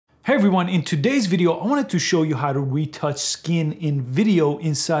Hey everyone, in today's video, I wanted to show you how to retouch skin in video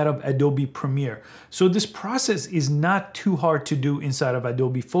inside of Adobe Premiere. So this process is not too hard to do inside of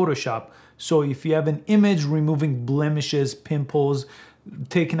Adobe Photoshop. So if you have an image removing blemishes, pimples,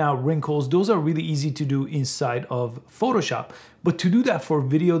 taking out wrinkles, those are really easy to do inside of Photoshop. But to do that for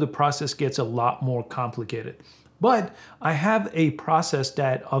video, the process gets a lot more complicated. But I have a process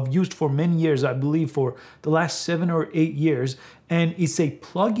that I've used for many years, I believe for the last 7 or 8 years, and it's a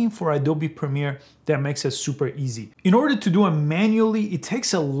plugin for Adobe Premiere that makes it super easy. In order to do it manually, it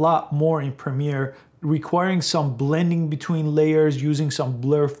takes a lot more in Premiere, requiring some blending between layers, using some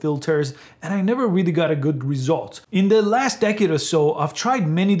blur filters, and I never really got a good result. In the last decade or so, I've tried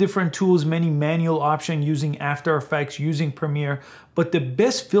many different tools, many manual options using After Effects, using Premiere, but the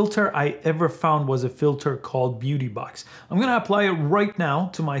best filter I ever found was a filter called Beauty Box. I'm gonna apply it right now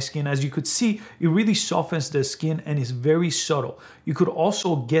to my skin. As you could see, it really softens the skin and is very subtle. You could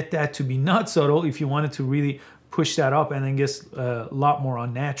also get that to be not subtle if you wanted to really push that up and then gets a lot more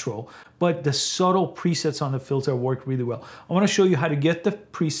unnatural. But the subtle presets on the filter work really well. I wanna show you how to get the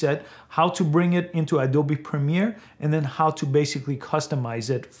preset, how to bring it into Adobe Premiere, and then how to basically customize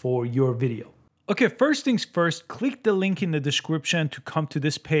it for your video. Okay, first things first, click the link in the description to come to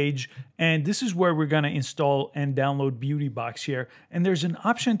this page. And this is where we're gonna install and download Beauty Box here. And there's an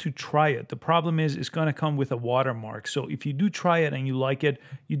option to try it. The problem is it's gonna come with a watermark. So if you do try it and you like it,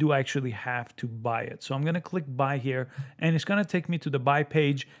 you do actually have to buy it. So I'm gonna click buy here and it's gonna take me to the buy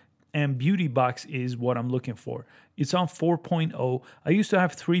page. And Beauty Box is what I'm looking for. It's on 4.0. I used to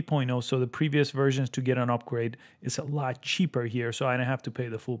have 3.0, so the previous versions to get an upgrade is a lot cheaper here, so I don't have to pay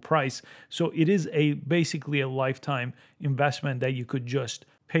the full price. So it is basically a lifetime investment that you could just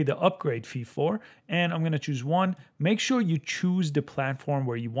pay the upgrade fee for. And I'm gonna choose one. Make sure you choose the platform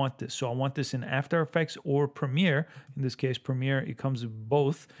where you want this. So I want this in After Effects or Premiere. In this case, Premiere, it comes with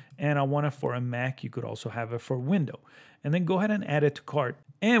both. And I want it for a Mac. You could also have it for Windows. And then go ahead and add it to cart.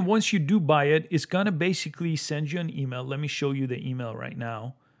 And once you do buy it, it's gonna basically send you an email. Let me show you the email right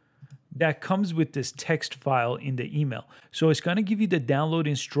now. That comes with this text file in the email. So it's gonna give you the download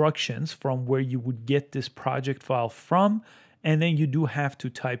instructions from where you would get this project file from. And then you do have to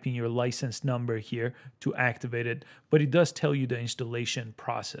type in your license number here to activate it, but it does tell you the installation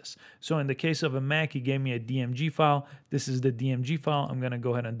process. So in the case of a Mac, it gave me a DMG file. This is the DMG file. I'm gonna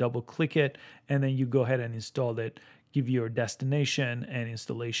go ahead and double click it, and then you go ahead and install it, give you your destination and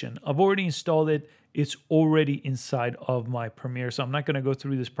installation. I've already installed it. It's already inside of my Premiere, so I'm not gonna go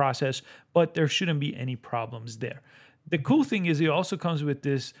through this process, but there shouldn't be any problems there. The cool thing is it also comes with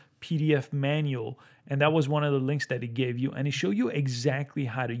this PDF manual, and that was one of the links that it gave you, and it showed you exactly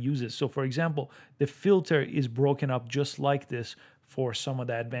how to use it. So for example, the filter is broken up just like this for some of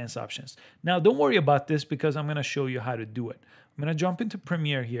the advanced options. Now don't worry about this because I'm gonna show you how to do it. I'm gonna jump into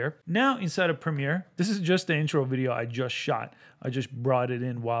Premiere here. Now inside of Premiere, this is just the intro video I just shot. I just brought it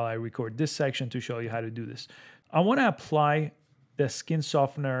in while I record this section to show you how to do this. I wanna apply the skin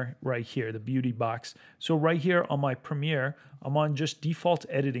softener right here, the Beauty Box. So right here on my Premiere, I'm on just default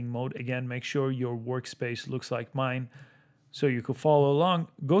editing mode. Again, make sure your workspace looks like mine so you could follow along.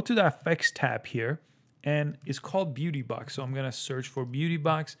 Go to the Effects tab here, and it's called Beauty Box. So I'm gonna search for Beauty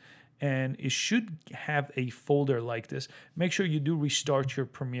Box, and it should have a folder like this. Make sure you do restart your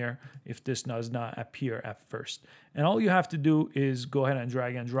Premiere if this does not appear at first. And all you have to do is go ahead and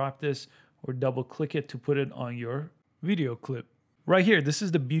drag and drop this or double click it to put it on your video clip. Right here, this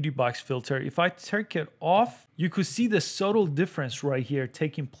is the Beauty Box filter. If I take it off, you could see the subtle difference right here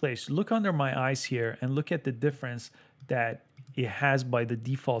taking place. Look under my eyes here and look at the difference that it has by the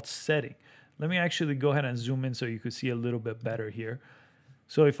default setting. Let me actually go ahead and zoom in so you could see a little bit better here.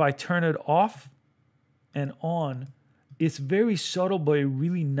 So if I turn it off and on, it's very subtle, but it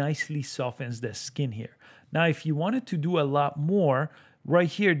really nicely softens the skin here. Now, if you wanted to do a lot more, right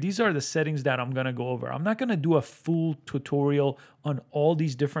here, these are the settings that I'm gonna go over. I'm not gonna do a full tutorial on all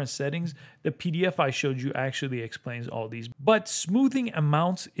these different settings. The PDF I showed you actually explains all these, but smoothing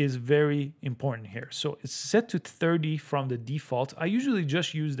amounts is very important here. So it's set to 30 from the default. I usually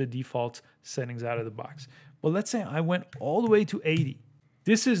just use the default settings out of the box. But let's say I went all the way to 80.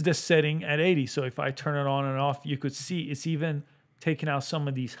 This is the setting at 80. So if I turn it on and off, you could see it's even taking out some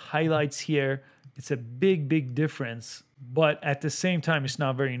of these highlights here. It's a big, big difference, but at the same time, it's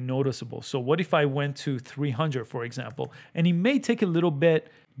not very noticeable. So what if I went to 300, for example, and it may take a little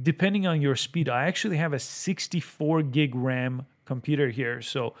bit depending on your speed. I actually have a 64 gig RAM computer here,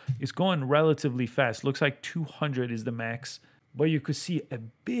 so it's going relatively fast. Looks like 200 is the max, but you could see a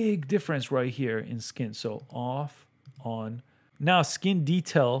big difference right here in skin. So off, on. Now skin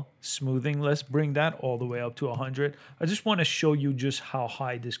detail smoothing, let's bring that all the way up to 100. I just want to show you just how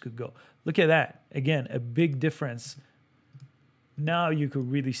high this could go. Look at that. Again, a big difference. Now you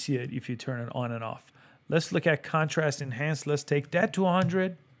could really see it if you turn it on and off. Let's look at contrast enhanced. Let's take that to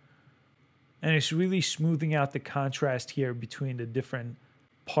 100. And it's really smoothing out the contrast here between the different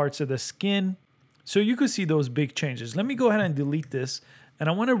parts of the skin. So you could see those big changes. Let me go ahead and delete this. And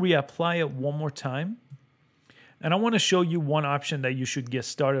I want to reapply it one more time. And I want to show you one option that you should get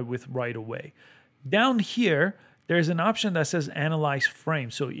started with right away. Down here, there's an option that says Analyze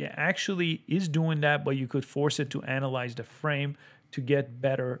Frame. So it actually is doing that, but you could force it to analyze the frame to get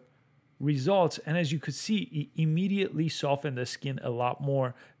better results. And as you could see, it immediately softened the skin a lot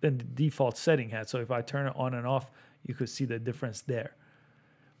more than the default setting had. So if I turn it on and off, you could see the difference there.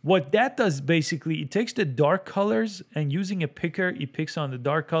 What that does basically, it takes the dark colors and using a picker, it picks on the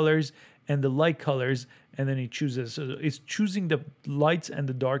dark colors and the light colors, and then it chooses. So it's choosing the lights and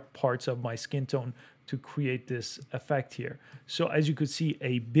the dark parts of my skin tone to create this effect here. So as you could see,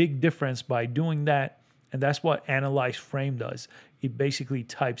 a big difference by doing that, and that's what Analyze Frame does. It basically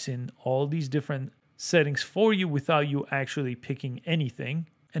types in all these different settings for you without you actually picking anything.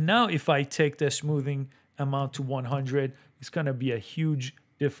 And now if I take the smoothing amount to 100, it's gonna be a huge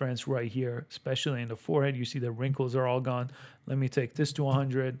difference right here, especially in the forehead. You see the wrinkles are all gone. Let me take this to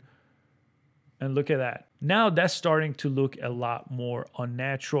 100 and look at that. Now that's starting to look a lot more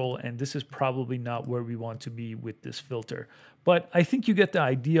unnatural, and this is probably not where we want to be with this filter. But I think you get the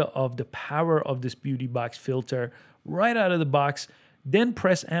idea of the power of this beauty box filter right out of the box. Then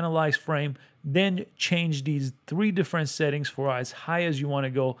press Analyze Frame, then change these 3 different settings for as high as you want to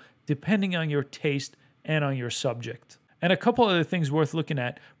go, depending on your taste and on your subject. And a couple other things worth looking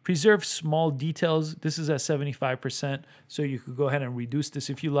at. Preserve small details. This is at 75%, so you could go ahead and reduce this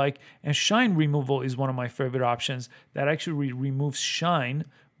if you like. And shine removal is one of my favorite options. That actually removes shine,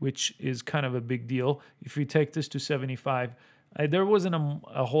 which is kind of a big deal. If you take this to 75, there wasn't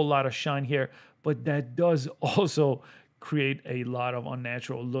a whole lot of shine here, but that does also create a lot of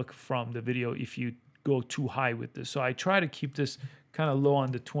unnatural look from the video if you go too high with this. So I try to keep this kind of low on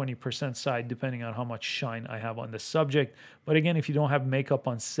the 20% side, depending on how much shine I have on the subject. But again, if you don't have makeup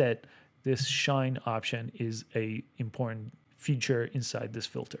on set, this shine option is an important feature inside this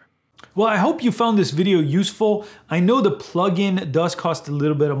filter. Well, I hope you found this video useful. I know the plugin does cost a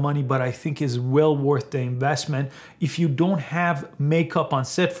little bit of money, but I think is well worth the investment. If you don't have makeup on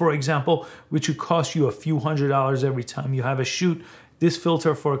set, for example, which would cost you a few $100s every time you have a shoot, this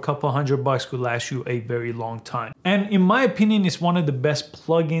filter for a couple $100 could last you a very long time. And in my opinion, it's one of the best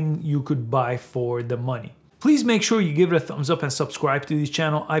plugins you could buy for the money. Please make sure you give it a thumbs up and subscribe to this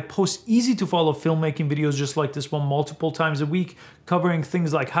channel. I post easy to follow filmmaking videos just like this one multiple times a week, covering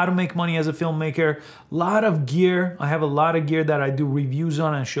things like how to make money as a filmmaker, a lot of gear. I have a lot of gear that I do reviews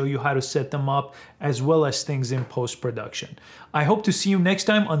on and show you how to set them up, as well as things in post-production. I hope to see you next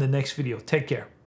time on the next video. Take care.